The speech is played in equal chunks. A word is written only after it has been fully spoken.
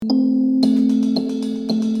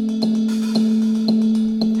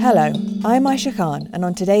Hello, I'm Aisha Khan, and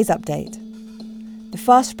on today's update, the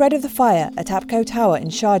fast spread of the fire at Abco Tower in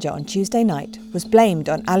Sharjah on Tuesday night was blamed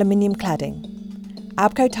on aluminium cladding.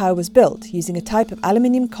 Abco Tower was built using a type of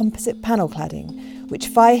aluminium composite panel cladding, which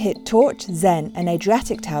fire-hit Torch, Zen and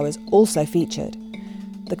Adriatic towers also featured.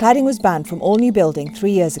 The cladding was banned from all new building 3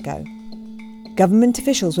 years ago. Government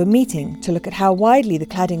officials were meeting to look at how widely the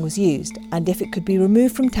cladding was used and if it could be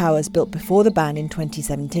removed from towers built before the ban in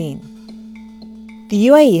 2017. The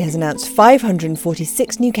UAE has announced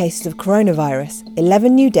 546 new cases of coronavirus,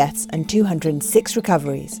 11 new deaths and 206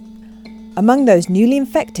 recoveries. Among those newly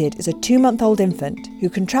infected is a 2-month-old infant who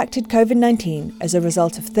contracted COVID-19 as a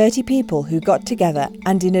result of 30 people who got together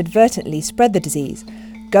and inadvertently spread the disease,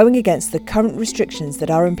 going against the current restrictions that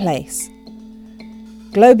are in place.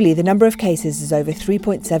 Globally, the number of cases is over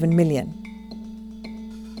 3.7 million.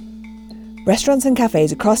 Restaurants and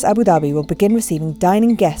cafes across Abu Dhabi will begin receiving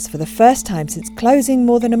dining guests for the first time since closing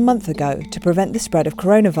more than a month ago to prevent the spread of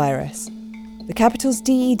coronavirus. The capital's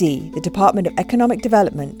DED, the Department of Economic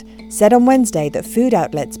Development, said on Wednesday that food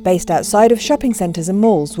outlets based outside of shopping centres and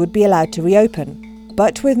malls would be allowed to reopen,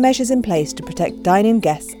 but with measures in place to protect dine-in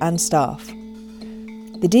guests and staff.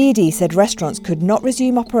 The DED said restaurants could not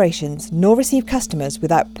resume operations nor receive customers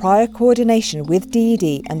without prior coordination with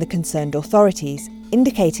DED and the concerned authorities,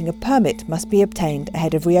 indicating a permit must be obtained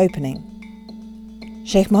ahead of reopening.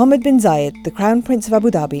 Sheikh Mohammed bin Zayed, the Crown Prince of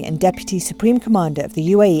Abu Dhabi and Deputy Supreme Commander of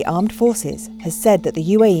the UAE Armed Forces, has said that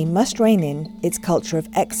the UAE must rein in its culture of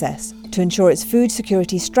excess to ensure its food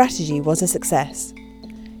security strategy was a success.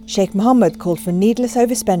 Sheikh Mohammed called for needless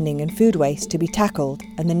overspending and food waste to be tackled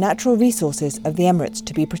and the natural resources of the Emirates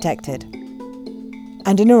to be protected.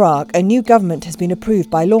 And in Iraq, a new government has been approved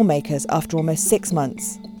by lawmakers after almost 6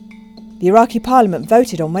 months. The Iraqi parliament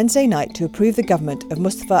voted on Wednesday night to approve the government of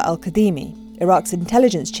Mustafa al-Kadhimi, Iraq's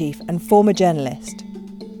intelligence chief and former journalist.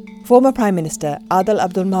 Former Prime Minister Adel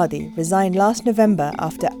Abdul Mahdi resigned last November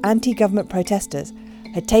after anti-government protesters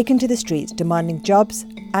had taken to the streets demanding jobs,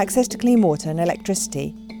 access to clean water and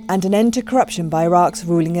electricity, and an end to corruption by Iraq's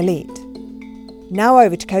ruling elite. Now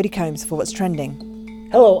over to Cody Combs for what's trending.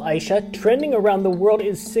 Hello Aisha, trending around the world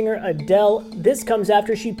is singer Adele. This comes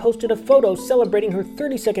after she posted a photo celebrating her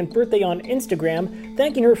 32nd birthday on Instagram,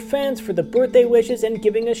 thanking her fans for the birthday wishes and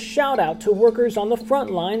giving a shout out to workers on the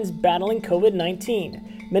front lines battling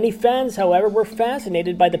COVID-19. Many fans, however, were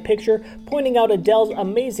fascinated by the picture, pointing out Adele's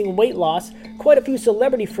amazing weight loss. Quite a few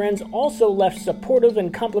celebrity friends also left supportive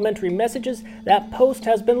and complimentary messages. That post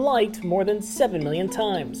has been liked more than 7 million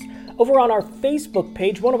times. Over on our Facebook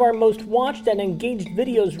page, one of our most watched and engaged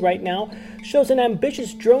videos right now shows an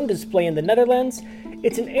ambitious drone display in the Netherlands.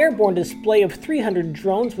 It's an airborne display of 300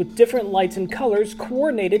 drones with different lights and colors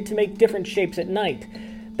coordinated to make different shapes at night.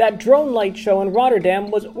 That drone light show in Rotterdam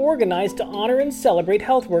was organized to honor and celebrate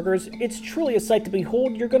health workers. It's truly a sight to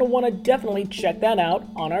behold. You're going to want to definitely check that out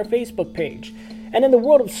on our Facebook page. And in the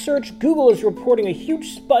world of search, Google is reporting a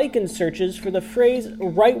huge spike in searches for the phrase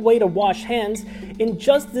 "right way to wash hands" in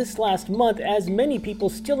just this last month, as many people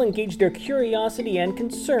still engage their curiosity and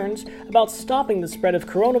concerns about stopping the spread of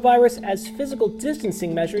coronavirus as physical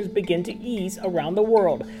distancing measures begin to ease around the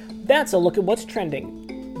world. That's a look at what's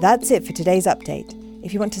trending. That's it for today's update.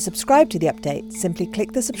 If you want to subscribe to the update, simply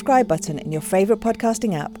click the subscribe button in your favourite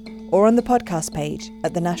podcasting app or on the podcast page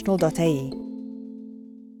at thenational.ae.